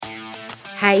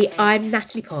Hey, I'm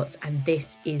Natalie Potts, and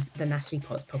this is the Natalie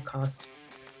Potts podcast.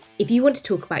 If you want to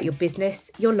talk about your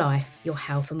business, your life, your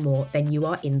health, and more, then you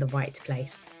are in the right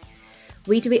place.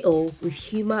 We do it all with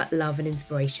humour, love, and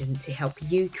inspiration to help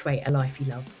you create a life you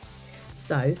love.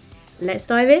 So, let's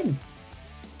dive in.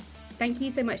 Thank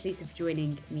you so much, Lisa, for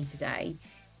joining me today.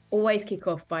 Always kick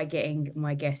off by getting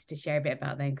my guests to share a bit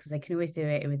about them, because they can always do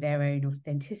it with their own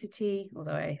authenticity,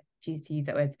 although I choose to use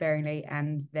that word sparingly,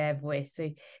 and their voice. So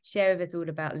share with us all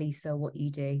about Lisa, what you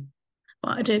do.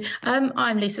 What I do.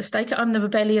 I'm Lisa Staker. I'm the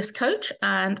Rebellious Coach,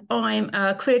 and I'm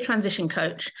a career transition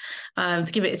coach, to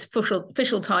give it its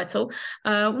official title.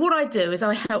 What I do is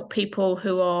I help people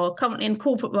who are currently in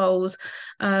corporate roles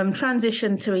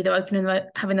transition to either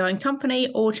having their own company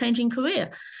or changing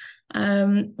career.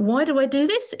 Why do I do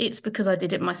this? It's because I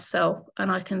did it myself, and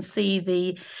I can see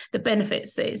the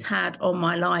benefits that it's had on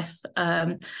my life,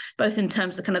 both in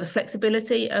terms of kind of the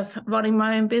flexibility of running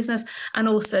my own business and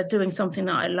also doing something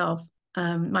that I love.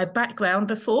 My background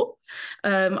before,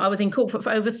 I was in corporate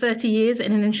for over 30 years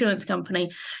in an insurance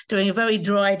company, doing a very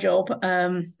dry job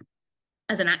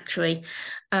as an actuary,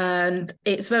 and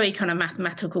it's very kind of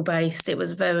mathematical based. It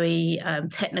was very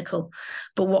technical,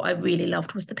 but what I really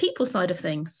loved was the people side of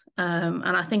things, and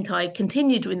I think I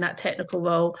continued in that technical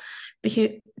role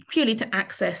purely to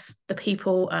access the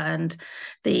people and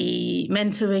the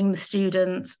mentoring the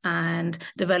students and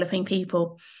developing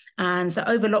people. And so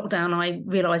over lockdown, I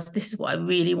realised this is what I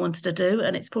really wanted to do.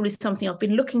 And it's probably something I've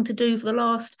been looking to do for the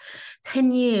last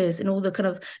 10 years in all the kind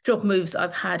of job moves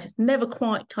I've had. It's never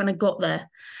quite kind of got there.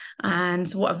 And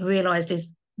what I've realised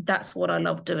is that's what I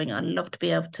love doing. I love to be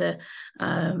able to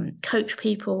coach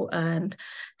people and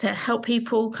to help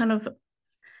people kind of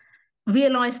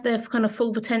realise their kind of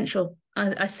full potential.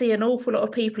 I see an awful lot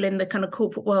of people in the kind of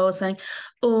corporate world saying,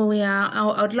 oh yeah,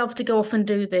 I'd love to go off and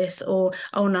do this, or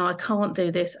oh no, I can't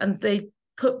do this. And they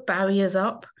put barriers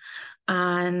up,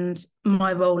 and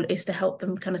my role is to help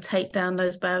them kind of take down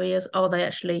those barriers. Are they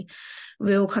actually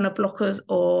real kind of blockers,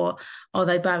 or are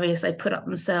they barriers they put up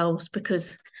themselves?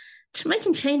 Because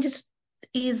making changes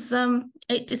is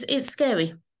it's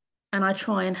scary, and I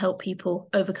try and help people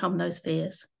overcome those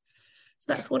fears.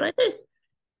 So that's what I do.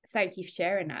 Thank you for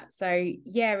sharing that. So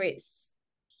yeah, it's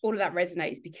all of that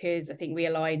resonates because I think we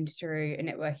aligned through a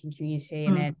networking community,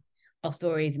 and then our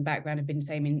stories and background have been the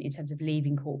same in terms of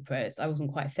leaving corporates. I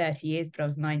wasn't quite 30 years, but I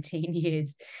was 19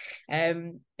 years,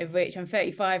 of which I'm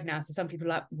 35 now. So some people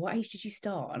are like, what age did you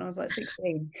start? And I was like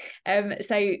 16.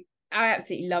 So I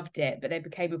absolutely loved it, but there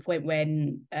became a point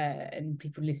when, and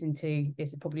people listening to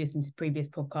this have probably listened to previous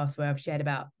podcasts where I've shared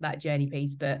about that journey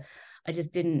piece, but I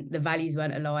just didn't, the values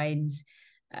weren't aligned.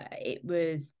 It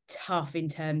was tough in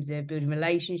terms of building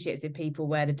relationships with people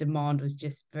where the demand was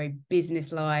just very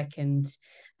business-like and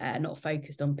not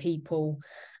focused on people.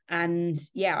 And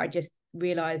yeah, I just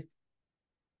realised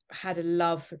I had a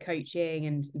love for coaching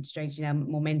and strangely now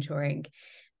more mentoring,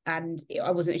 and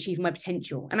I wasn't achieving my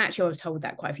potential. And actually I was told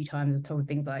that quite a few times. I was told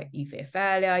things like, you fear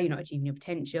failure, you're not achieving your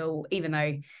potential, even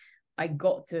though I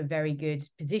got to a very good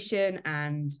position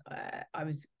and I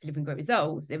was delivering great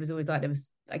results. It was always like,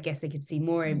 I guess they could see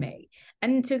more in me.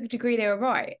 And to a degree they were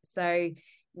right. So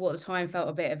what at the time felt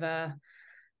a bit of a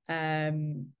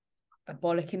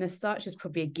bollocking as such is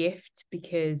probably a gift,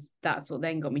 because that's what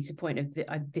then got me to the point of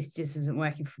this just isn't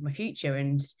working for my future,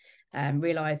 and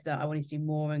realized that I wanted to do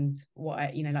more. And what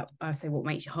like I say, what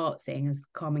makes your heart sing, as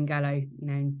Carmen Gallo,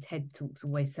 TED Talks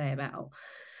always say about.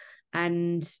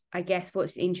 And I guess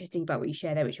what's interesting about what you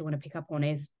share there, which I want to pick up on,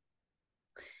 is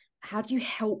how do you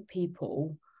help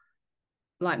people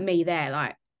like me there,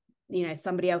 like,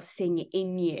 somebody else seeing it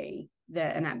in you,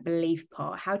 and that belief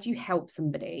part? How do you help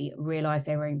somebody realize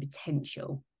their own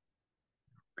potential?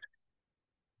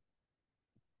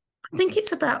 I think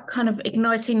it's about kind of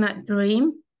igniting that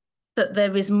dream that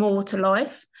there is more to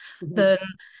life than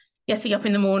getting up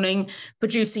in the morning,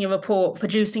 producing a report,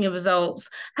 producing a results.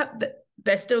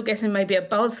 They're still getting maybe a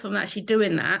buzz from actually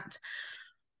doing that,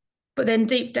 but then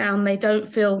deep down they don't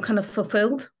feel kind of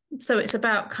fulfilled. So it's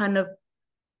about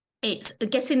it's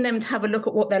getting them to have a look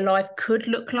at what their life could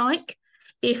look like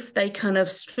if they kind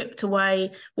of stripped away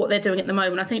what they're doing at the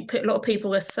moment. I think a lot of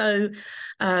people are so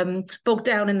bogged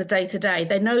down in the day-to-day.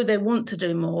 They know they want to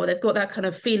do more. They've got that kind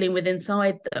of feeling within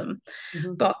inside them,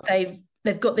 but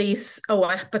they've got these,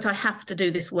 but I have to do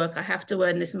this work. I have to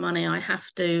earn this money. I have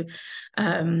to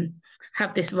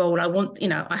have this role.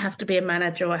 I have to be a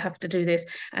manager. I have to do this.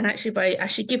 And actually, by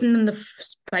actually giving them the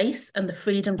space and the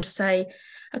freedom to say,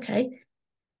 okay,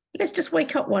 let's just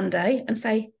wake up one day and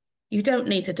say, you don't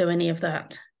need to do any of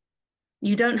that.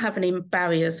 You don't have any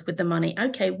barriers with the money.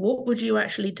 Okay, what would you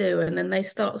actually do? And then they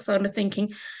start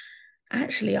thinking,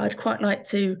 actually, I'd quite like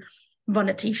to run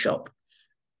a tea shop.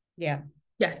 Yeah.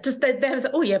 Yeah, just there's,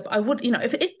 oh yeah, I would,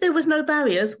 if there was no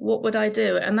barriers, what would I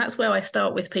do? And that's where I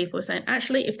start with people saying,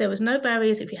 actually, if there was no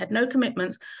barriers, if you had no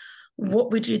commitments, what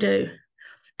would you do?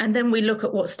 And then we look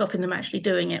at what's stopping them actually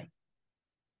doing it.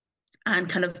 And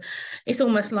kind of, it's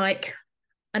almost like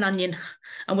an onion,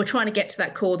 and we're trying to get to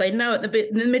that core. They know in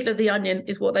the middle of the onion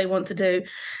is what they want to do.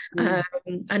 And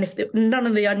if none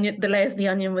of the layers of the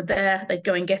onion were there, they'd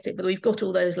go and get it. But we've got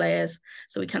all those layers.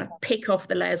 So we kind of pick off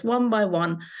the layers one by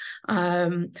one,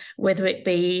 whether it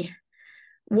be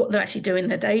what they're actually doing in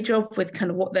their day job with kind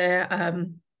of what they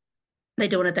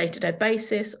do on a day-to-day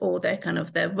basis, or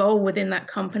their role within that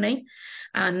company,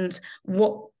 and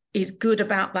what is good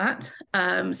about that.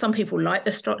 Some people like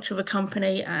the structure of a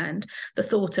company and the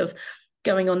thought of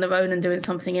going on their own and doing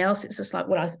something else. It's just like,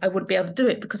 well, I wouldn't be able to do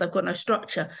it because I've got no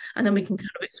structure. And then we can kind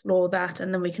of explore that,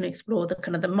 and then we can explore the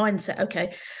kind of the mindset.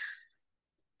 Okay,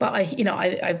 but I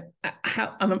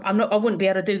wouldn't be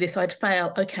able to do this. I'd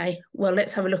fail. Okay, well,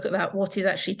 let's have a look at that. What is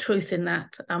actually truth in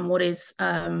that, and what is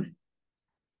your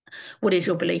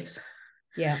beliefs?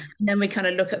 Yeah. And then we kind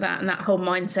of look at that and that whole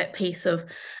mindset piece of,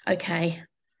 okay,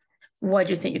 why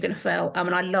do you think you're going to fail? I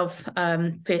mean, I love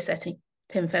fear setting.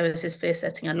 Tim Ferriss's fear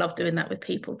setting. I love doing that with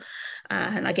people.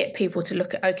 And I get people to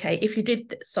look at, okay, if you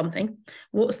did something,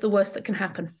 what's the worst that can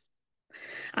happen?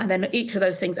 And then each of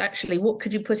those things, actually, what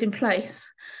could you put in place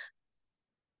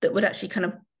that would actually kind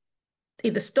of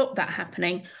either stop that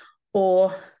happening,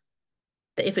 or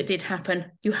that if it did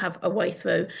happen, you have a way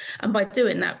through. And by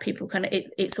doing that, people kind of,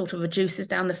 it sort of reduces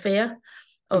down the fear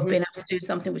of being able to do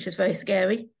something which is very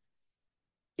scary.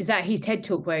 Is that his TED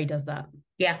Talk where he does that?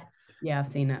 Yeah. Yeah,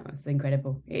 I've seen that. It's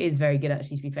incredible. It is very good,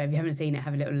 actually, to be fair. If you haven't seen it,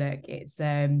 have a little look. It's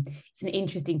an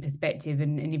interesting perspective.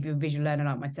 And if you're a visual learner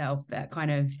like myself, that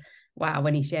kind of, wow,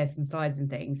 when he shares some slides and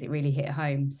things, it really hit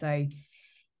home. So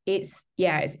it's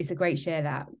a great share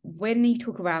that. When you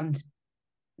talk around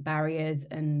barriers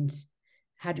and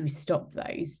how do we stop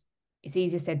those, it's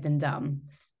easier said than done.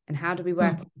 And how do we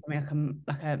work on something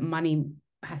like a money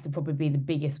has to probably be the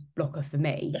biggest blocker for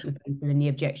me, within the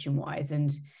objection wise.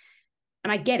 And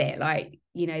I get it, like,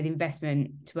 the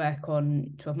investment to work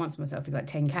on 12 months for myself is like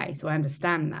 10K. So I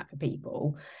understand that for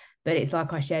people. But it's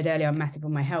like I shared earlier, I'm massive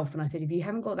on my health. And I said, if you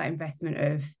haven't got that investment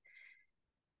of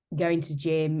going to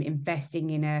gym,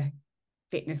 investing in a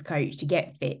fitness coach to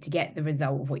get fit, to get the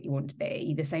result of what you want to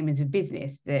be, the same as with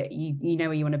business, that you know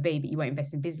where you want to be, but you won't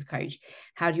invest in a business coach,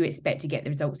 how do you expect to get the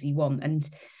results you want? And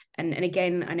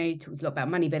again, I know you talked a lot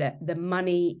about money, but the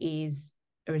money is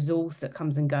a resource that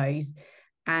comes and goes.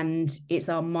 And it's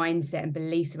our mindset and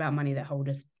beliefs about money that hold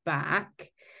us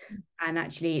back. And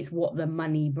actually, it's what the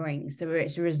money brings. So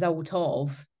it's a result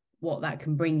of what that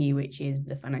can bring you, which is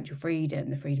the financial freedom,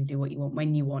 the freedom to do what you want,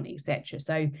 when you want, etc.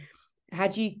 So how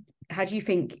do you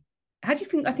think, I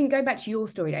think going back to your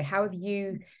story, though, how have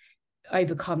you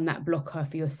overcome that blocker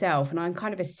for yourself? And I'm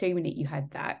kind of assuming that you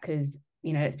had that because,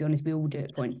 let's be honest, we all do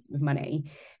at points with money.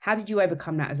 How did you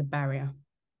overcome that as a barrier?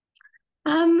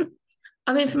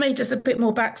 I mean, for me, just a bit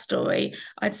more backstory.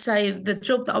 I'd say the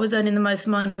job that I was earning the most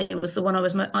money was the one I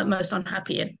was most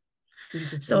unhappy in.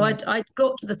 So I'd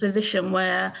got to the position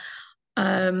where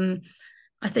I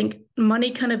think money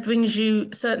kind of brings you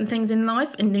certain things in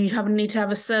life, and you need to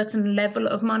have a certain level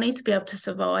of money to be able to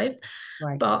survive.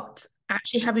 Right. But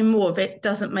actually having more of it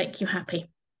doesn't make you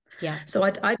happy. Yeah. So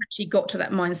I've actually got to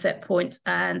that mindset point,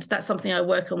 and that's something I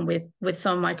work on with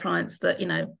some of my clients, that,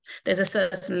 there's a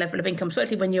certain level of income,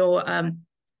 especially when you're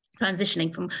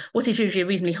transitioning from what is usually a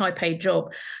reasonably high paid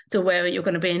job to where you're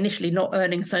going to be initially not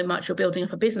earning so much, or building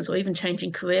up a business, or even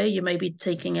changing career. You may be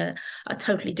taking a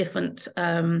totally different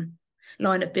line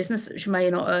of business, which may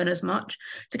not earn as much,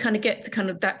 to kind of get to kind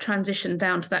of that transition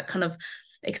down to that kind of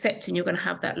accepting you're going to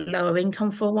have that lower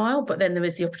income for a while, but then there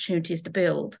is the opportunities to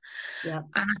build. Yeah.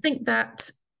 And I think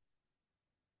that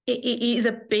it is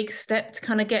a big step to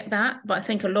kind of get that, but I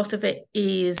think a lot of it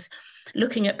is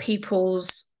looking at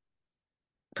people's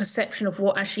perception of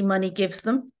what actually money gives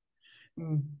them.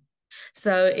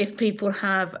 So if people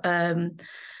have a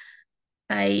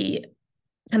kind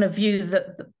of view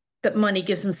that money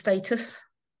gives them status,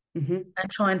 and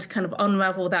trying to kind of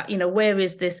unravel that, where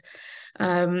is this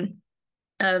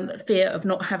fear of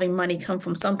not having money come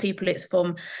from? Some people it's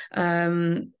from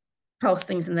past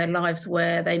things in their lives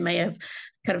where they may have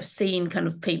kind of seen kind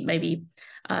of maybe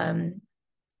kind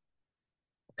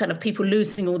of people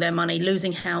losing all their money,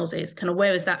 losing houses. Kind of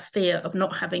where is that fear of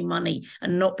not having money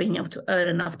and not being able to earn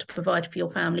enough to provide for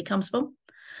your family comes from?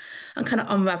 And kind of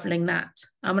unraveling that.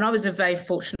 I mean, I was in a very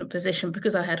fortunate position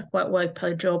because I had a quite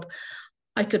well-paid job.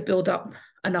 I could build up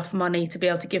enough money to be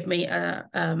able to give me a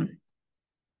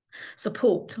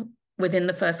support within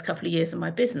the first couple of years of my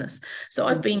business. So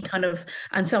I've been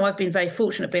I've been very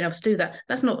fortunate being able to do that.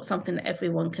 That's not something that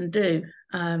everyone can do.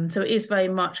 So it is very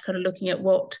much kind of looking at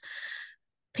what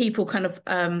people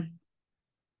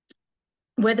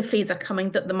where the fees are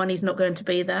coming, that the money's not going to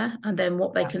be there, and then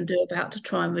what they can do about to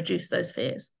try and reduce those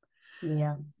fears.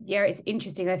 Yeah, it's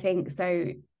interesting. I think so.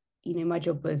 My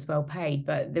job was well paid,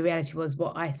 but the reality was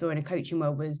what I saw in a coaching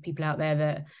world was people out there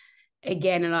that,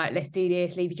 again, are like, let's do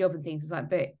this, leave your job and things. It's like,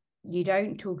 but you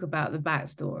don't talk about the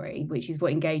backstory, which is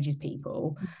what engages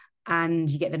people. And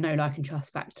you get the know, like, and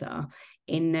trust factor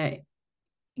in that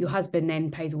your husband then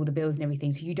pays all the bills and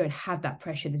everything. So you don't have that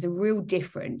pressure. There's a real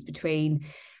difference between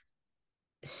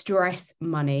stress,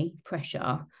 money,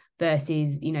 pressure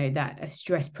versus, that a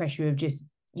stress pressure of just,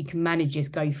 you can manage,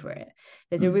 just go for it.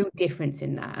 There's a real difference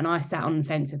in that. And I sat on the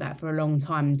fence with that for a long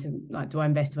time to like, do I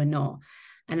invest or not?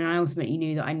 And then I ultimately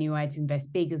knew that I had to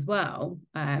invest big as well.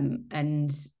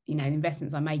 And, the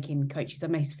investments I make in coaches, I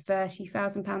made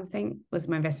 £30,000, I think, was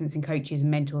my investments in coaches and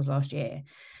mentors last year.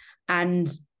 And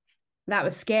that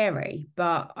was scary.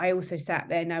 But I also sat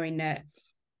there knowing that,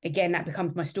 again, that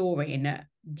becomes my story, and that,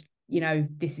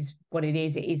 this is what it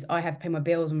is. It is, I have to pay my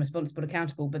bills, I'm responsible,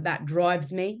 accountable, but that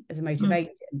drives me as a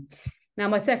motivation. Now,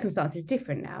 my circumstances are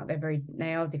different now.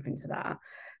 They are different to that.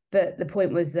 But the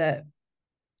point was that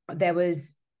there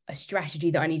was a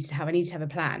strategy that I needed to have. I needed to have a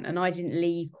plan. And I didn't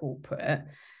leave corporate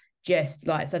just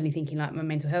like suddenly thinking like, my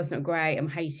mental health's not great, I'm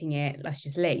hating it, let's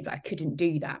just leave. I couldn't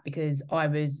do that because I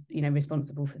was,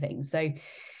 responsible for things. So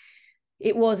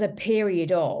it was a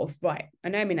period of, right, I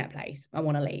know I'm in that place, I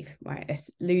want to leave, right, let's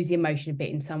lose the emotion a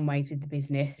bit in some ways with the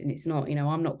business. And it's not,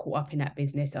 I'm not caught up in that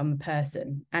business, I'm a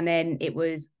person. And then it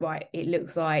was, right, it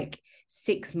looks like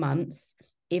 6 months.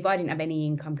 If I didn't have any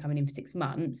income coming in for 6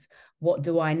 months, what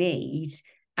do I need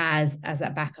as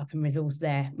that backup and resource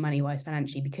there, money-wise,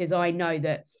 financially? Because I know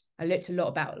that I looked a lot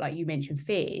about, like you mentioned,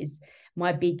 fears.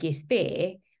 My biggest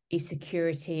fear is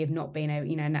security of not being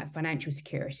able, and that financial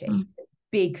security.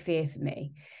 Big fear for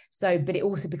me. So, but it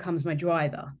also becomes my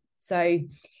driver. So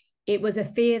it was a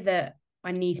fear that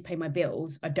I need to pay my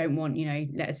bills. I don't want,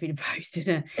 let us read a post and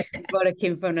a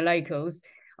bollocking from the locals.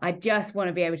 I just want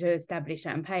to be able to establish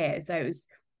that and pay it. So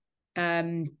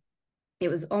it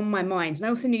was on my mind. And I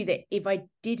also knew that if I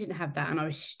didn't have that and I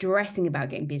was stressing about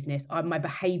getting business, my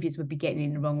behaviors would be getting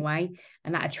in the wrong way.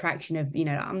 And that attraction of,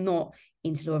 I'm not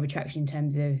into law of attraction in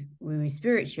terms of we're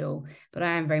spiritual, but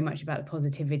I am very much about the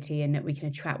positivity and that we can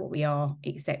attract what we are,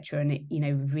 etc. And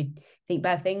if we think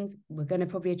bad things, we're going to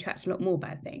probably attract a lot more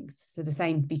bad things. So the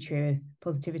same be true of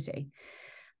positivity.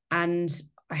 And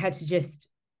I had to just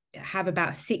have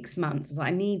about 6 months. I was like,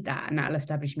 I need that, and that'll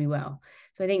establish me well.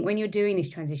 So I think when you're doing this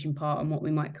transition part, and what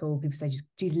we might call, people say, just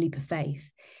do the leap of faith,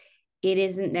 it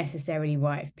isn't necessarily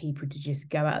right for people to just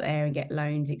go out there and get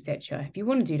loans, etc. If you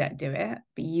want to do that, do it,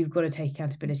 but you've got to take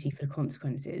accountability for the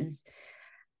consequences.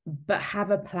 But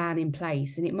have a plan in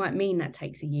place, and it might mean that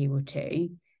takes a year or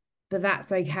two, but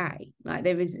that's okay. Like,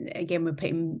 there is, again, we're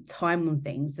putting time on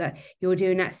things, that you're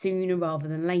doing that sooner rather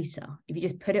than later. If you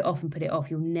just put it off,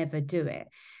 you'll never do it.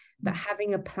 But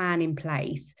having a plan in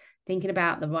place, thinking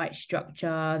about the right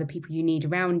structure, the people you need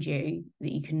around you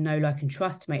that you can know, like, and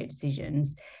trust to make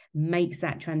decisions, makes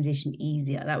that transition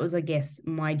easier. That was, I guess,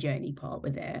 my journey part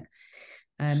with it.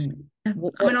 I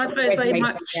very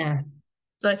much. Yeah.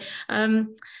 So,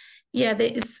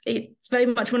 it's very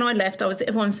much, when I left,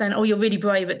 everyone saying, "Oh, you're really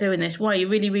brave at doing this. Why are you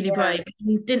really, really brave?"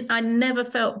 I never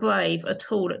felt brave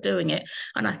at all at doing it,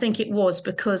 and I think it was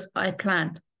because I had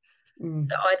planned.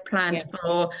 So I'd planned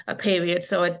for a period.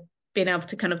 So I'd been able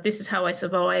to this is how I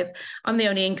survive. I'm the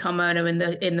only income earner in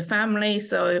the family.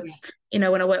 So, when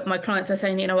I work with my clients, they're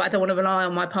saying, I don't want to rely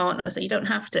on my partner. So you don't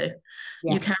have to.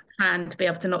 You can plan to be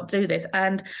able to not do this.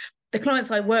 And the clients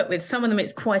I work with, some of them,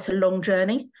 it's quite a long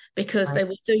journey, because they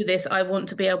will do this. I want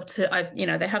to be able to,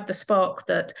 they have the spark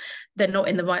that they're not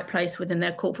in the right place within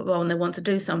their corporate role and they want to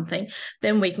do something.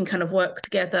 Then we can work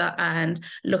together and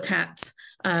look at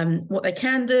what they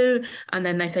can do. And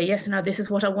then they say, yes, no, this is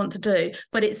what I want to do.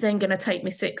 But it's then going to take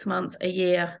me 6 months, a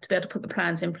year to be able to put the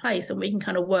plans in place, and we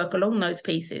can work along those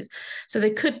pieces. So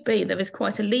there is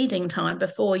quite a leading time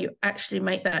before you actually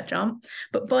make that jump.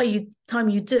 But by the time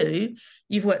you do,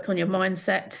 you've worked on your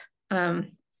mindset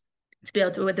to be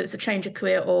able to, whether it's a change of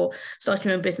career or starting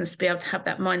your own business, to be able to have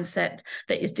that mindset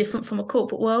that is different from a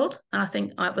corporate world. And I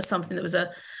think that was something that was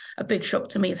a big shock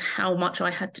to me, is how much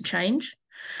I had to change.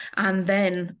 And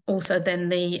then also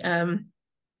the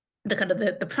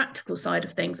practical side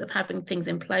of things, of having things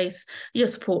in place, your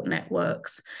support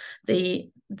networks, the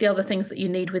other things that you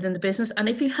need within the business. And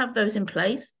if you have those in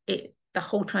place, it the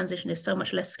whole transition is so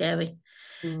much less scary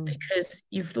because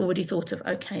you've already thought of,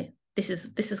 okay, this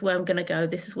is where I'm going to go,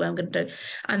 this is where I'm going to do.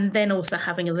 And then also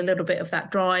having a little bit of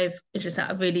that drive, it's just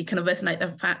that really kind of resonate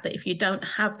the fact that if you don't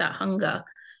have that hunger,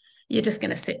 you're just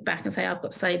going to sit back and say, I've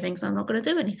got savings, I'm not going to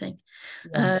do anything.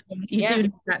 You do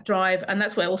need that drive. And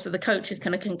that's where also the coaches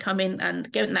kind of can come in and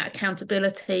getting that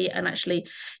accountability and actually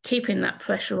keeping that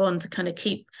pressure on to kind of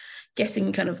keep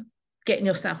getting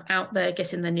yourself out there,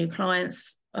 getting the new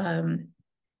clients,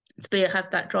 to have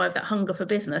that drive, that hunger for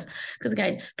business. Because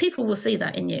again, people will see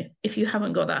that in you. If you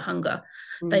haven't got that hunger,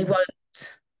 they won't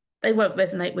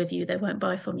resonate with you. They won't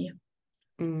buy from you.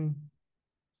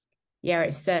 Yeah,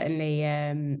 it's certainly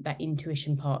that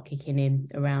intuition part kicking in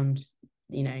around,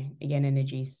 again,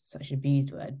 energy is such an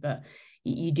abused word, but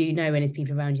you do know when it's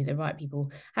people around you, the right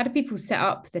people. How do people set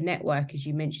up the network, as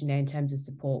you mentioned there, in terms of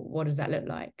support? What does that look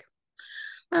like?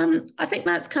 I think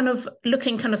that's kind of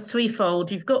looking kind of threefold.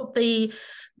 You've got the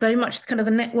very much kind of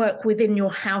the network within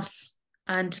your house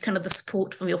and kind of the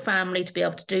support from your family to be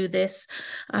able to do this,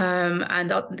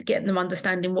 and getting them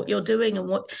understanding what you're doing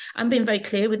and being very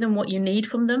clear with them what you need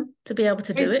from them to be able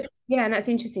to do it. Yeah, and that's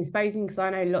interesting. Supposing, because I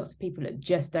know lots of people that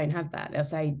just don't have that. They'll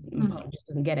say, my partner just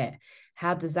doesn't get it.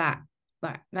 How does that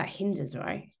hinders,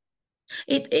 right?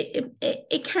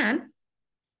 It can.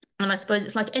 And I suppose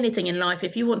it's like anything in life.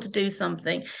 If you want to do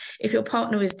something, if your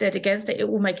partner is dead against it, it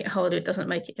will make it harder. It doesn't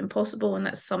make it impossible. And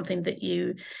that's something that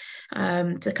you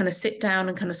to kind of sit down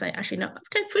and kind of say, actually, no,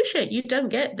 I appreciate you don't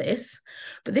get this,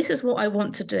 but this is what I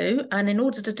want to do. And in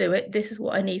order to do it, this is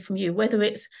what I need from you, whether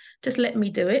it's just let me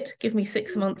do it, give me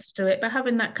 6 months to do it, but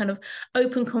having that kind of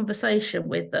open conversation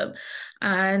with them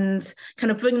and kind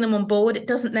of bring them on board. It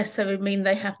doesn't necessarily mean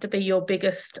they have to be your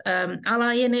biggest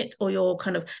ally in it or your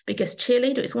kind of biggest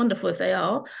cheerleader. It's wonderful if they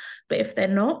are, but if they're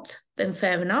not, then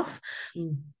fair enough.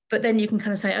 But then you can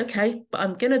kind of say, okay, but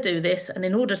I'm going to do this. And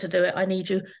in order to do it, I need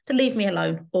you to leave me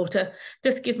alone or to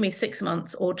just give me 6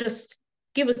 months or just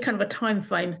give a kind of a time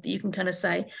frame so that you can kind of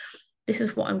say, this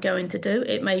is what I'm going to do.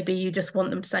 It may be you just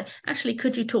want them to say, actually,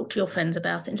 could you talk to your friends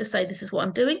about it and just say, this is what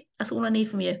I'm doing. That's all I need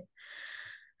from you.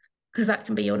 Because that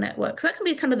can be your network. So that can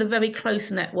be kind of the very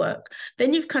close network.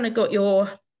 Then you've kind of got your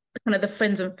kind of the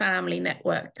friends and family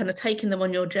network, kind of taking them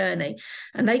on your journey.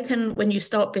 And they can, when you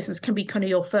start business, can be kind of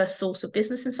your first source of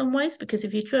business in some ways, because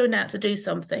if you're thrown out to do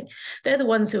something, they're the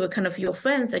ones who are kind of your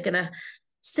friends. They're going to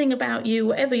sing about you,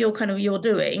 whatever you're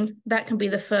doing. That can be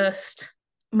the first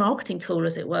marketing tool,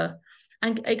 as it were,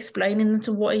 and explaining them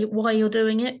to why you're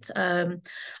doing it.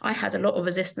 I had a lot of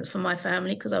resistance from my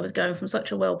family because I was going from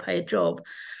such a well-paid job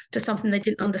to something they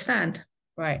didn't understand.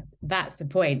 Right. That's the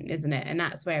point, isn't it? And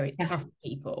that's where it's tough for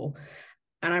people.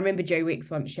 And I remember Joe Wicks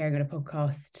once sharing on a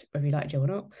podcast, whether you like Joe or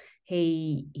not,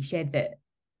 he shared that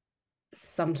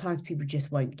sometimes people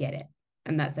just won't get it.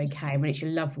 And that's okay. When it's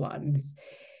your loved ones,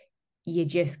 you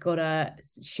just gotta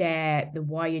share the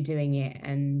why you're doing it,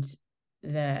 and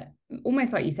the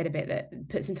almost like you said a bit, that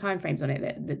put some time frames on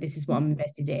it, that this is what I'm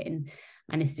invested in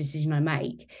and it's a decision I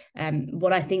make.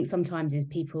 What I think sometimes is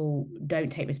people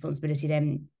don't take responsibility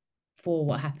then for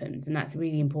what happens, and that's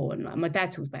really important. Like my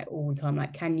dad talks about it all the time,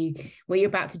 like, what you're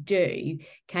about to do,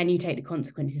 can you take the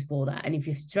consequences for that? And if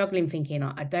you're struggling thinking,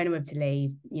 I don't know whether to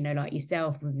leave, like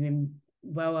yourself within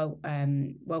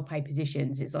well-paid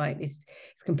positions, it's like it's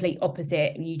complete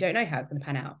opposite, and you don't know how it's going to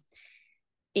pan out.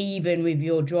 Even with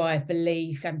your drive,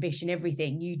 belief, ambition,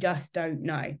 everything, you just don't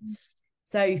know.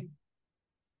 So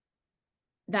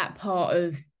that part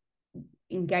of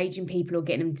engaging people or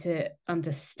getting them to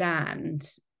understand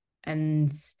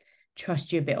and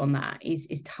trust you a bit on that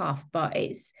is tough, but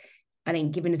it's, I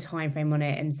think, giving a time frame on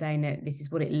it and saying that this is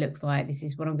what it looks like, this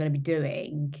is what I'm going to be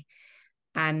doing,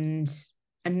 and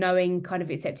knowing, kind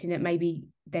of accepting that maybe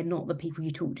they're not the people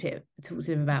you talk to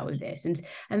them about with this,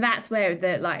 and that's where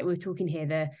we're talking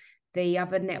here, the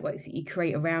other networks that you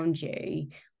create around you.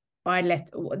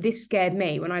 This scared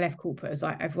me when I left corporate. I was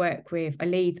like, I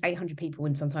lead 800 people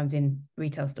and sometimes in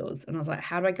retail stores, and I was like,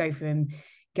 how do I go from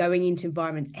going into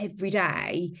environments every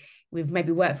day with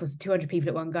maybe workforce of 200 people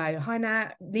at one go, hi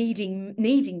Nat, needing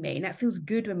me, and that feels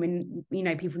good when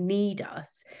people need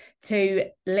us, to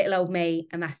little old me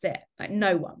and that's it, like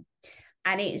no one.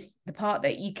 And it's the part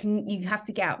that you have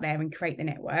to get out there and create the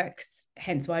networks,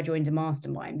 hence why I joined a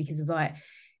mastermind, because it's like,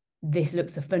 this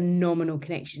looks a phenomenal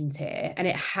connections here, and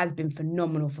it has been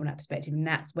phenomenal from that perspective, and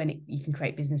that's when you can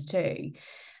create business too.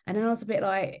 And then I was a bit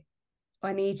like,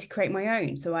 I need to create my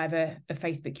own. So I have a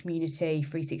Facebook community,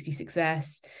 360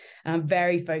 Success, and I'm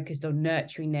very focused on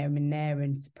nurturing them in there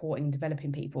and supporting and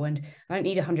developing people. And I don't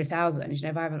need 100,000. I think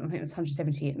it's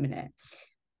 170 at the minute.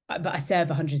 but I serve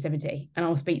 170, and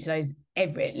I'll speak to those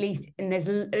at least, and there's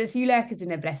a few lurkers in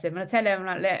there, bless them, and I tell them, I'm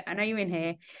like, look, I know you're in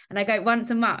here, and I go once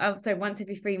a month, so once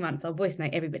every 3 months, I'll voice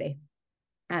note everybody.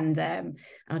 And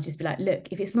I'll just be like, look,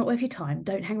 if it's not worth your time,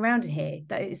 don't hang around in here.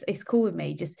 It's cool with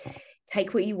me. Just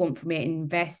take what you want from it,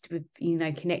 invest with,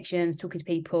 connections, talking to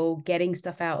people, getting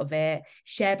stuff out of it,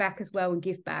 share back as well and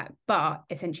give back. But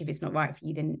essentially, if it's not right for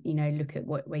you, then, look at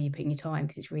where you're putting your time,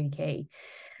 because it's really key.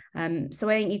 So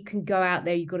I think you can go out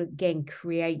there, you've got to, again,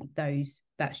 create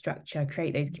that structure,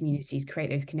 create those communities, create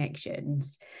those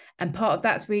connections. And part of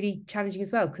that's really challenging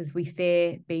as well, because we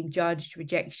fear being judged,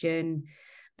 rejection,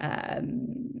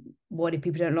 what if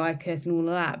people don't like us and all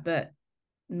of that, but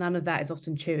none of that is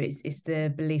often true. It's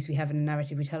the beliefs we have in the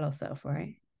narrative we tell ourselves,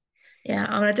 right? Yeah,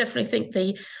 I mean, I definitely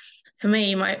think for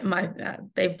me,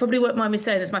 they probably won't mind me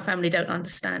saying this, my family don't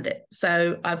understand it.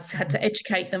 So I've had to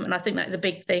educate them. And I think that is a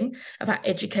big thing about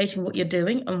educating what you're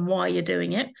doing and why you're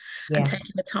doing it, and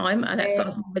taking the time. And that's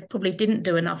something I probably didn't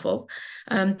do enough of.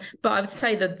 But I would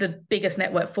say that the biggest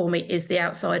network for me is the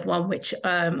outside one, which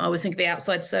I always think of the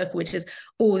outside circle, which is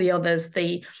all the others,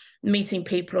 the meeting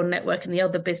people on networking, the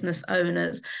other business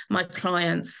owners, my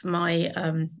clients, my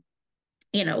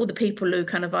all the people who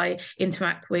kind of I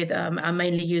interact with. I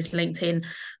mainly use LinkedIn,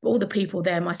 but all the people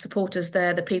there, my supporters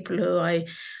there, the people who I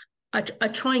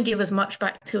try and give as much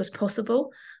back to as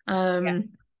possible,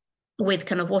 with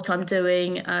kind of what I'm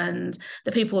doing and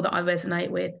the people that I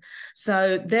resonate with.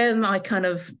 So they're my kind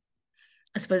of,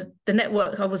 I suppose, the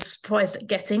network I was surprised at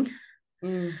getting.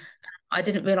 I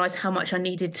didn't realize how much I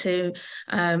needed to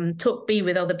be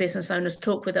with other business owners,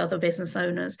 talk with other business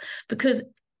owners, because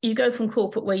you go from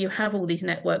corporate where you have all these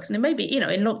networks, and then maybe, in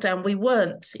lockdown, we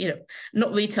weren't,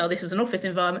 not retail, this was an office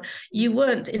environment. You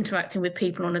weren't interacting with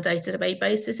people on a day-to-day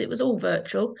basis. It was all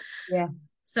virtual. Yeah.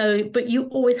 So, but you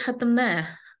always had them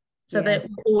there. So they're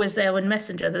always there on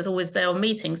Messenger. There's always there on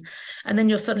meetings. And then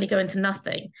you're suddenly going to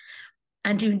nothing.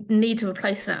 And you need to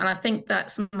replace that. And I think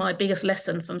that's my biggest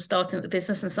lesson from starting at the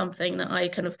business, and something that I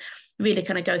kind of really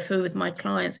kind of go through with my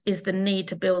clients, is the need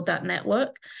to build that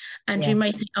network. And you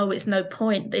may think, oh, it's no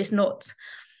point. They're not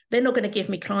going to give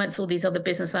me clients, all these other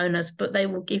business owners, but they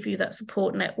will give you that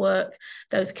support network,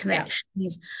 those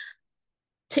connections,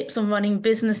 tips on running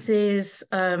businesses.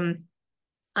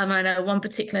 I know one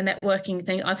particular networking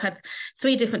thing, I've had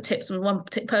 3 different tips from one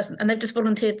particular person, and they've just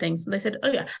volunteered things. And they said,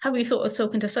 oh yeah, have you thought of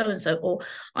talking to so-and-so? Or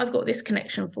I've got this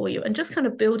connection for you. And just kind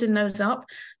of building those up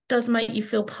does make you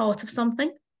feel part of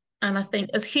something. And I think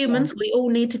as humans, we all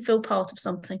need to feel part of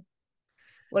something.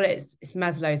 Well, it's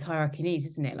Maslow's hierarchy needs,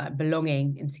 isn't it? Like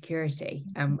belonging and security.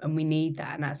 And we need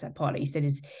that. And that's that part that you said,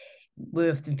 is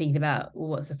we're often thinking about, well,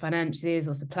 what's the finances,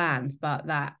 what's the plans, but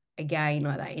that, again,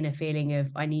 like that inner feeling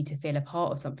of I need to feel a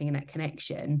part of something, in that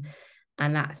connection.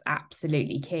 And that's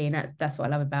absolutely key. And that's what I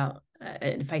love about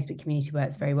the Facebook community,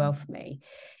 works very well for me,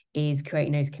 is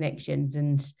creating those connections.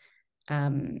 And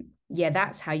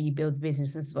that's how you build the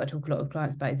business. This is what I talk a lot with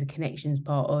clients about, is the connections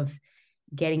part of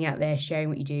getting out there, sharing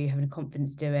what you do, having a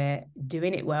confidence to do it,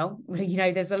 doing it well.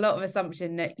 There's a lot of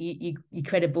assumption that you're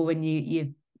credible and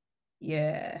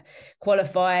you're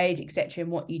qualified, etc.,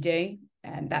 in what you do.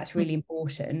 And that's really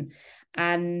important.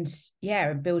 And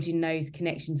building those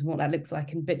connections and what that looks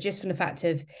like. But just from the fact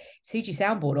of, so who do you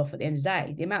soundboard off at the end of the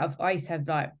day? The amount of, I used to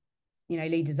have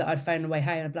leaders that I'd phone on the way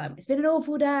home, and I'd be like, it's been an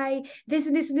awful day, this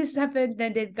and this and this has happened.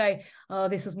 Then they'd go, oh,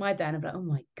 this was my day. And I'd be like, oh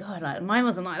my God, like mine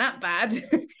wasn't like that bad.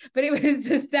 But it was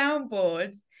the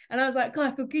soundboards. And I was like,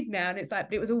 God, I feel good now. And it's like,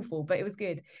 but it was awful, but it was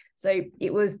good. So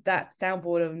it was that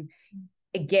soundboard of,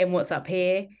 again, what's up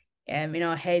here in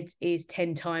our heads is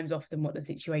 10 times often what the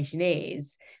situation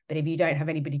is. But if you don't have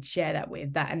anybody to share that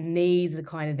with, and these are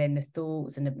kind of then the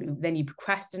thoughts, and then you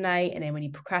procrastinate. And then when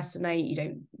you procrastinate, you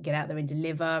don't get out there and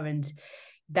deliver. And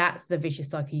that's the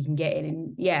vicious cycle you can get in.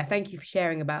 And thank you for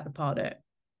sharing about the part that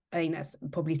I think that's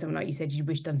probably something, like you said, you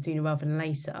wish done sooner rather than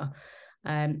later.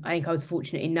 I think I was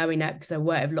fortunate in knowing that, because I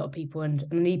work with a lot of people and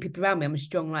I need people around me. I'm a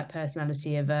strong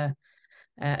personality of a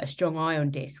strong eye on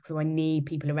disc, so I need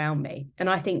people around me. And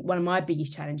I think one of my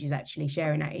biggest challenges, actually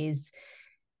sharing that, is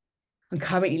I'm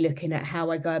currently looking at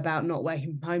how I go about not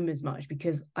working from home as much,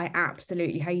 because I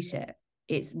absolutely hate it.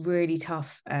 It's really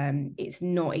tough. It's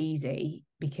not easy,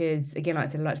 because again, like I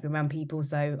said, I like to be around people.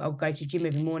 So I'll go to gym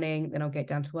every morning, then I'll get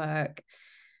down to work.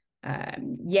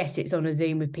 Yes, it's on a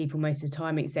Zoom with people most of the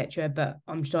time, etc. But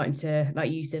I'm starting to, like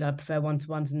you said, I prefer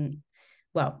one-to-ones, and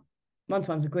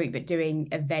one-to-ones with group, but doing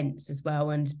events as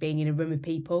well, and being in a room with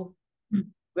people.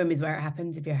 Room is where it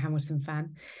happens, if you're a Hamilton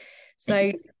fan.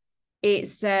 So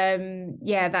it's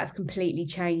that's completely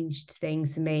changed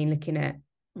things for me, looking at,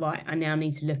 right, I now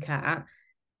need to look at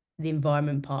the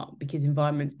environment part, because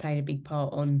environment's playing a big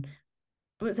part on,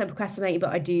 I wouldn't say procrastinating,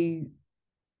 but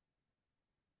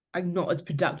I'm not as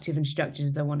productive and structured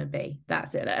as I want to be.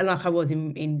 That's it. And like I was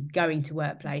in going to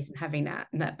workplace and having that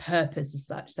and that purpose as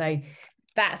such. So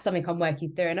that's something I'm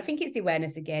working through. And I think it's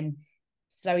awareness again,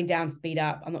 slowing down, speed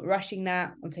up. I'm not rushing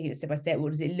that. I'm taking it step by step.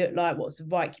 What does it look like? What's the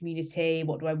right community?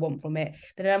 What do I want from it?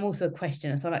 But then I'm also a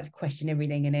questioner. So I like to question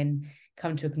everything and then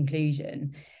come to a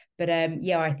conclusion. But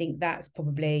yeah, I think that's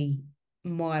probably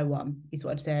my one, is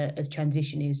what I'd say as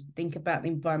transition is think about the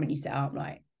environment you set up.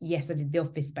 Like, yes, I did the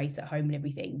office space at home and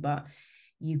everything, but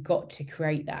you've got to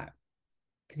create that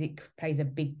because it plays a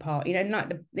big part. You know,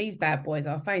 like these bad boys,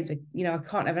 our phones, with, you know, I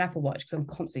can't have an Apple Watch because I'm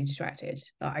constantly distracted.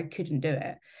 Like, I couldn't do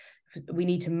it. We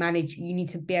need to manage, you need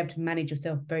to be able to manage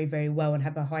yourself very, very well and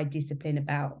have a high discipline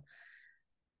about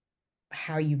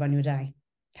how you run your day,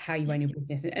 how you run your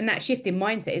business. And that shift in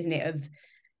mindset, isn't it, of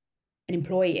an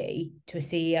employee to a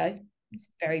CEO, it's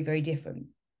very, very different.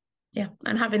 Yeah,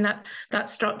 and having that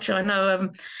structure. I know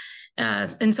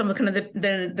in some of the kind of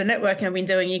the networking I've been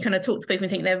doing, you kind of talk to people and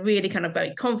think they're really kind of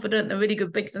very confident, they're really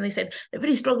good bigs, and they said they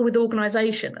really struggle with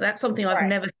organisation. That's something I've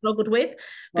never struggled with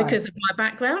because of my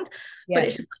background. Yeah. But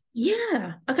it's just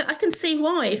yeah, I can see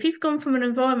why. If you've gone from an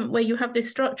environment where you have this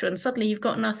structure and suddenly you've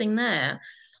got nothing there,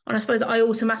 and I suppose I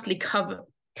automatically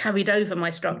carried over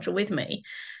my structure with me.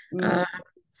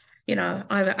 You know,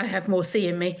 I have more C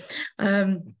in me.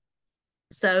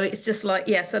 So it's just like,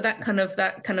 yeah, so that kind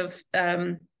of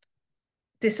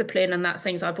discipline and that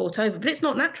things I brought over, but it's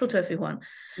not natural to everyone.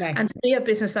 No. And to be a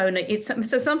business owner, it's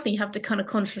something you have to kind of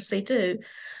consciously do.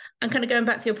 And kind of going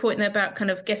back to your point there about kind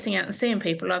of getting out and seeing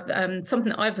people, I've something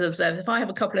that I've observed, if I have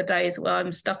a couple of days where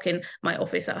I'm stuck in my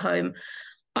office at home,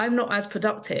 I'm not as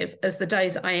productive as the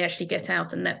days I actually get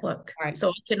out and network. Right. So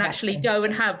I can actually go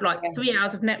and have like 3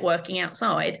 hours of networking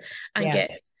outside and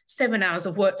get 7 hours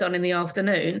of work done in the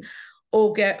afternoon,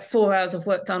 or get 4 hours of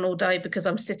work done all day because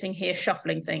I'm sitting here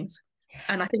shuffling things.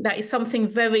 And I think that is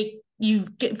something you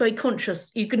get very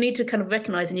conscious. You need to kind of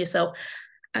recognize in yourself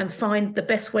and find the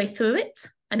best way through it.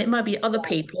 And it might be other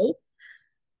people,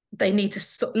 they need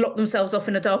to lock themselves off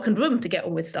in a darkened room to get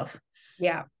on with stuff.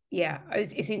 Yeah. Yeah.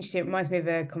 It's interesting. It reminds me of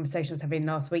a conversation I was having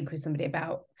last week with somebody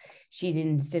about, she's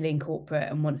still in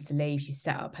corporate and wants to leave. She's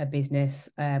set up her business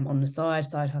on the side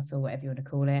hustle, whatever you want to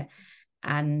call it,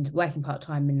 and working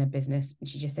part-time in their business. And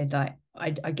she just said, like, I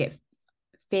get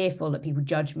fearful that people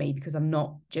judge me because I'm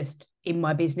not just in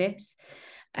my business.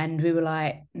 And we were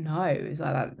like, no, it's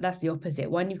like that's the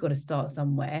opposite. One, you've got to start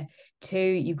somewhere. Two,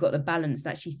 you've got the balance.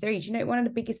 And actually, three, do you know, one of the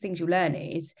biggest things you learn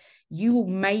is you will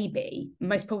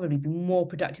most probably be more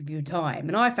productive with your time.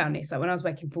 And I found this, like when I was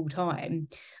working full-time, and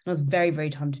I was very, very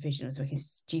time deficient. I was working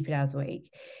stupid hours a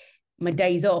week. My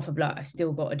days off of like, I've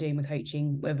still got to do my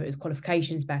coaching, whether it was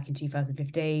qualifications back in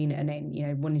 2015 and then, you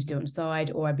know, wanting to do it on the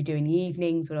side, or I'd be doing the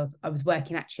evenings when I was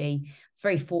working. Actually, I was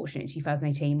very fortunate in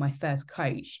 2018, my first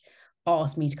coach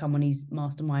asked me to come on his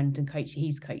mastermind and coach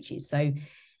his coaches. So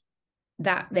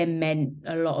that then meant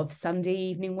a lot of Sunday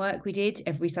evening work we did.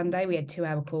 Every Sunday we had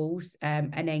 2-hour calls,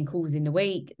 and then calls in the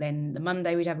week. Then the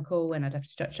Monday we'd have a call and I'd have to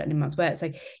structure that in a month's work.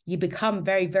 So you become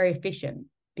very, very efficient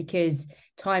because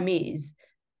time is,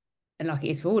 and like it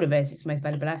is for all of us, it's the most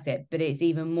valuable asset, but it's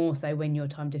even more so when you're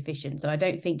time deficient. So I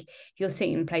don't think if you're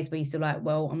sitting in a place where you're still like,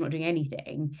 well, I'm not doing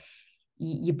anything,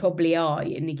 you probably are.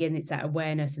 And again, it's that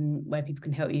awareness and where people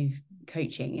can help you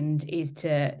coaching, and is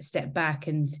to step back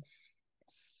and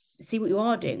see what you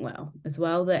are doing well as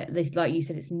well. That this, like you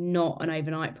said, it's not an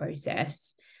overnight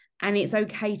process, and it's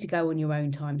okay to go on your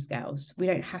own timescales. We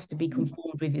don't have to be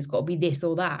conformed with it's got to be this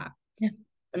or that. Yeah.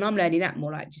 And I'm learning that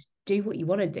more, like just do what you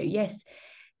want to do. Yes,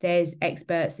 there's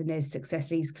experts and there's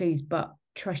success leaves clues, but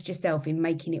trust yourself in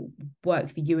making it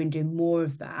work for you, and doing more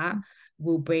of that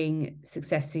will bring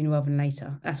success sooner rather than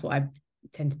later. That's what I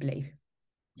tend to believe.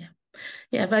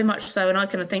 Yeah, very much so. And I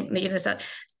kind of think that, you know, that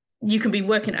you can be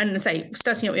working and say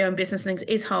starting up your own business and things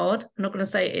is hard. I'm not going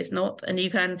to say it's not, and it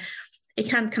can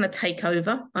kind of take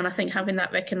over. And I think having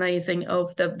that recognizing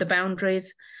of the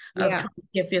boundaries of trying to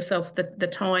give yourself the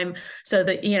time, so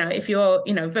that, you know, if you're,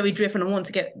 you know, very driven and want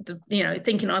to get, you know,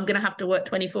 thinking I'm going to have to work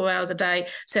 24 hours a day,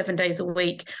 7 days a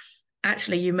week,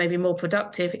 actually you may be more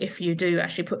productive if you do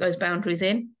actually put those boundaries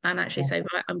in and actually say,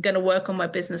 right, I'm going to work on my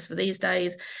business for these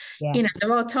days. You know,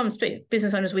 there are times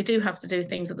business owners, we do have to do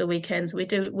things at the weekends.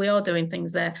 We are doing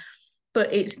things there,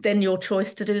 but it's then your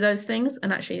choice to do those things.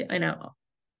 And actually, you know,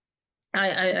 I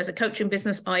as a coaching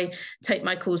business, I take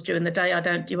my calls during the day. I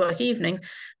don't do work evenings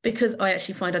because I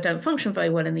actually find I don't function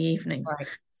very well in the evenings. Right.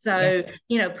 So,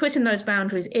 you know, putting those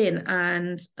boundaries in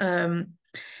and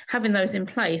having those in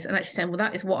place and actually saying, well,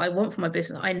 that is what I want for my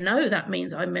business. I know that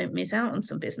means I may miss out on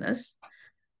some business,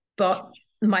 but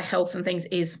my health and things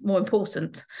is more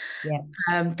important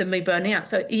than me burning out.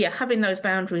 So yeah, having those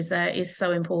boundaries there is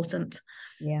so important.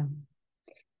 Yeah.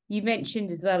 You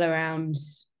mentioned as well around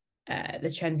the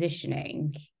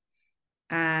transitioning,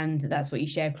 and that's what you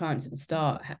share with clients at the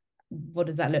start. What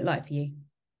does that look like for you?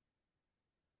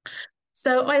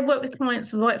 So I work with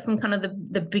clients right from kind of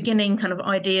the beginning kind of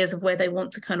ideas of where they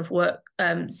want to kind of work,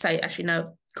 say, actually,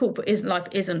 no, corporate life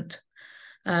isn't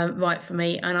right for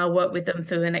me. And I'll work with them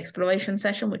through an exploration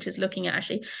session, which is looking at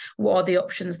actually what are the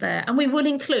options there. And we will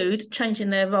include changing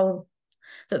their role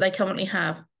that they currently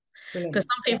have. Because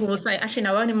some people will say, actually,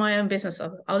 no, owning my own business,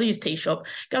 I'll use tea shop.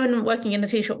 Going and working in the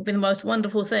tea shop would be the most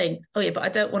wonderful thing. Oh, yeah, but I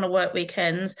don't want to work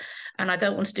weekends and I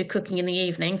don't want to do cooking in the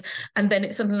evenings. And then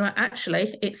it's something like,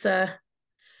 actually, it's a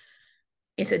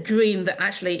dream that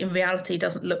actually in reality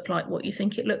doesn't look like what you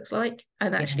think it looks like.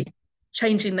 And actually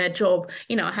changing their job,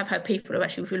 I have had people who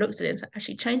actually, if we looked at it,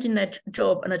 actually changing their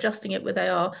job and adjusting it where they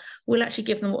are will actually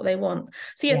give them what they want.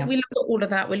 So yes, we look at all of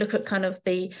that. We look at kind of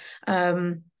the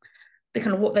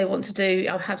kind of what they want to do.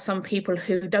 I have some people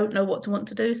who don't know what to want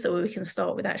to do. So we can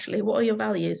start with actually, what are your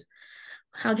values?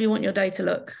 How do you want your day to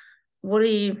look?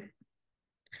 What's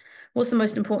the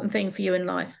most important thing for you in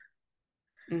life?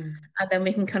 And then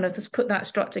we can kind of just put that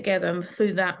struct together, and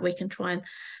through that we can try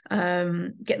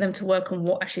and get them to work on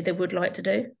what actually they would like to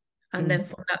do. And then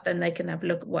from that, then they can have a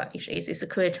look at what actually, is this a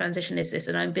career transition? Is this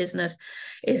an own business?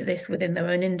 Is this within their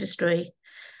own industry?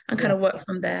 And kind of work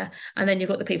from there. And then you've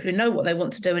got the people who know what they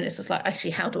want to do, and it's just like,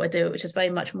 actually, how do I do it? Which is very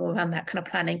much more around that kind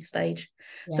of planning stage.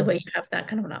 So where you have that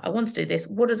kind of like, I want to do this.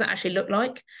 What does that actually look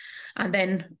like? And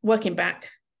then working back,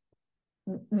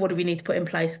 what do we need to put in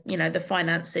place? The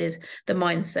finances, the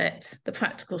mindset, the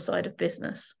practical side of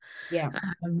business.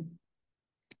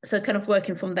 So kind of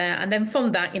working from there. And then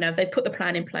from that, they put the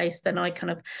plan in place, then I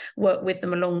kind of work with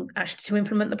them along actually to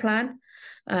implement the plan.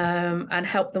 And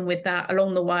help them with that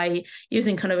along the way,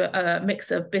 using kind of a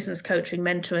mix of business coaching,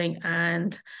 mentoring,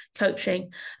 and coaching.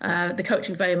 The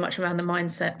coaching very much around the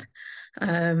mindset.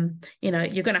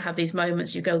 You're going to have these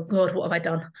moments you go, God, what have I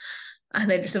done? And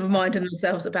they're just reminding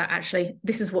themselves about, actually,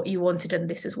 this is what you wanted and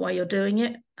this is why you're doing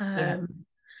it.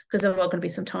 Because there are going to be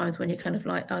some times when you're kind of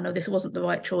like, oh no, this wasn't the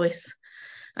right choice.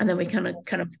 And then we kind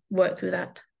of work through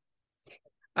that.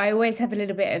 I always have a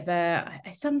little bit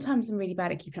of sometimes I'm really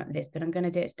bad at keeping up with this, but I'm going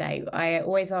to do it today. I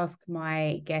always ask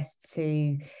my guests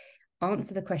to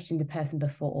answer the question the person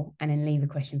before and then leave a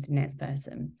question for the next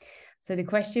person. So the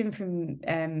question from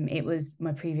it was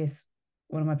one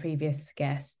of my previous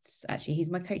guests, actually, he's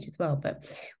my coach as well, but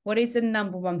what is the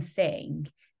number one thing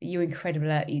that you're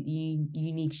incredible at, you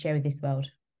need to share with this world?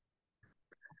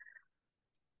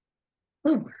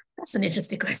 Oh, that's an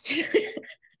interesting question.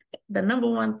 The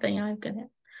number one thing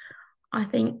I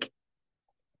think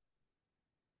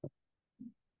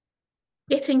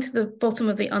getting to the bottom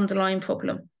of the underlying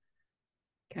problem.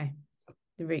 Okay.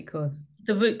 The root cause.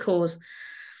 The root cause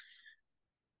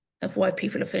of why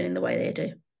people are feeling the way they do.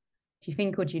 Do you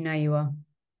think, or do you know you are?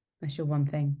 That's your one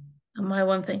thing. And my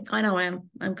one thing. I know I am.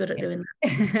 I'm good at doing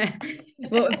that.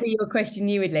 What would be your question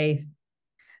you would leave?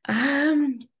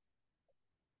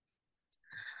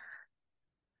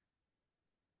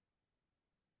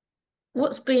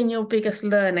 What's been your biggest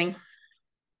learning?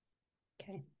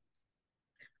 Okay.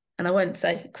 And I won't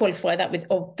say qualify that with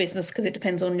of business, because it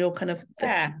depends on your kind of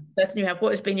the person you have.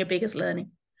 What has been your biggest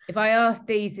learning? If I asked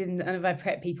these and if I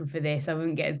prep people for this, I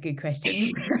wouldn't get as good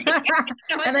questions.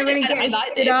 And I wouldn't get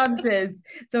like good answers.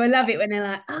 So I love it when they're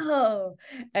like, oh.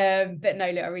 But no,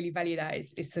 look, I really value that.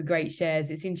 It's a great shares.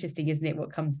 It's interesting, isn't it,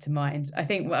 what comes to mind? I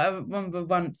think I remember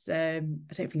once, I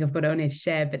don't think I've got it on here to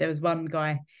share, but there was one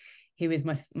guy who was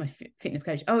my fitness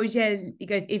coach. Oh, yeah. He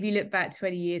goes, if you look back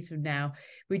 20 years from now,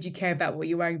 would you care about what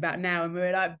you're worrying about now? And we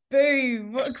were like,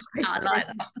 boom, what a question. I like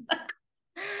that.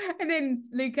 And then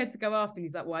Luke had to go after, and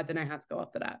he's like, well, I don't know how to go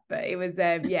after that. But it was,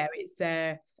 there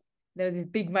was this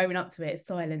big moment up to it,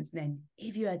 silence, and then,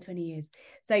 if you had 20 years.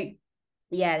 So,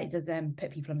 yeah, it does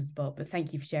put people on the spot, but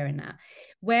thank you for sharing that.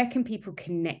 Where can people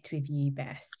connect with you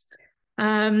best? So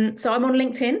I'm on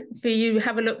LinkedIn. If you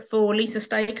have a look for Lisa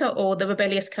Staker or The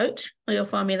Rebellious Coach, you'll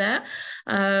find me there.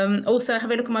 Also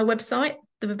have a look at my website,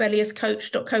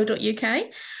 therebelliouscoach.co.uk.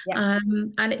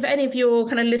 And if any of your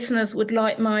kind of listeners would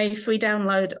like my free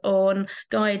download on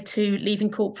Guide to Leaving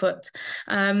Corporate,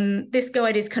 this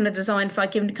guide is kind of designed for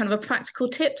giving kind of a practical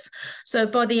tips. So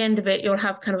by the end of it, you'll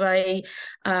have kind of a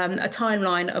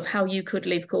timeline of how you could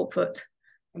leave corporate,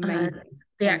 and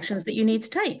the actions that you need to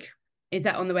take. Is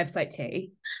that on the website too?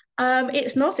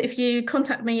 It's not. If you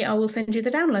contact me, I will send you the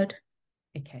download.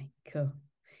 Okay, cool.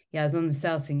 Yeah, I was on the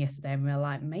sales thing yesterday and we were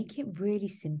like, make it really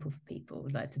simple for people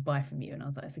like to buy from you. And I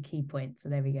was like, that's a key point. So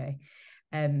there we go.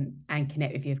 And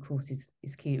connect with you, of course,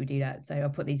 is key that we do that. So I'll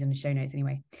put these in the show notes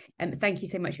anyway. Thank you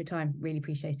so much for your time. Really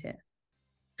appreciate it.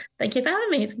 Thank you for having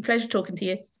me. It's a pleasure talking to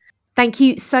you. Thank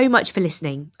you so much for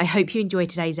listening. I hope you enjoyed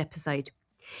today's episode.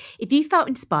 If you felt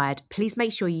inspired, please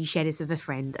make sure you share this with a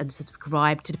friend and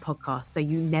subscribe to the podcast so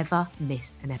you never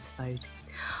miss an episode.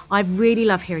 I really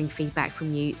love hearing feedback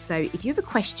from you. So if you have a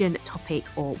question, topic,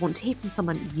 or want to hear from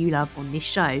someone you love on this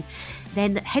show,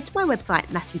 then head to my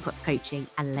website, Natalie Potts Coaching,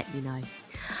 and let me know.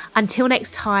 Until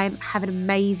next time, have an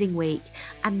amazing week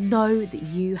and know that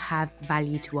you have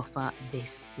value to offer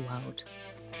this world.